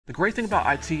The great thing about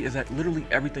IT is that literally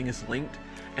everything is linked,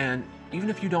 and even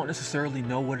if you don't necessarily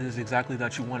know what it is exactly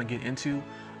that you want to get into,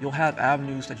 you'll have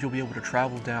avenues that you'll be able to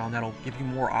travel down that'll give you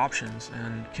more options,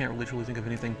 and can't really truly think of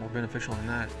anything more beneficial than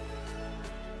that.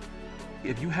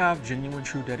 If you have genuine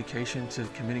true dedication to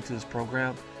committing to this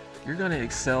program, you're going to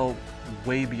excel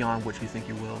way beyond what you think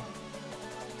you will.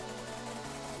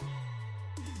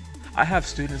 I have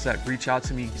students that reach out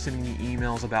to me, sending me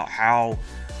emails about how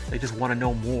they just want to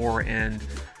know more and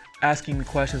asking me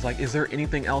questions like, is there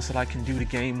anything else that I can do to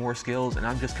gain more skills? And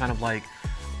I'm just kind of like,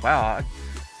 wow,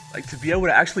 like to be able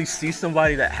to actually see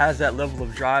somebody that has that level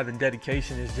of drive and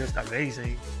dedication is just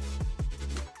amazing.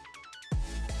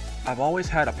 I've always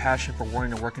had a passion for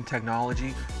wanting to work in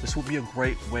technology. This will be a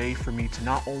great way for me to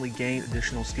not only gain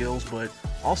additional skills, but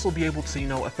also be able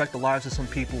to, affect the lives of some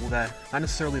people that not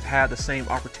necessarily have had the same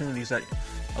opportunities that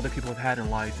other people have had in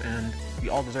life. And we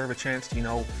all deserve a chance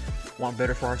to, want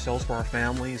better for ourselves, for our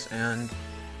families. And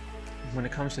when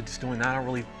it comes to just doing that, I don't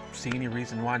really see any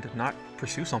reason why to not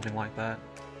pursue something like that.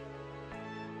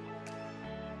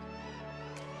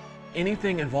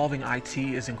 Anything involving IT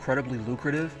is incredibly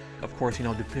lucrative, of course,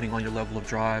 depending on your level of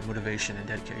drive, motivation, and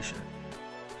dedication.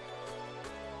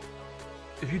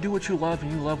 If you do what you love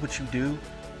and you love what you do,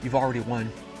 you've already won.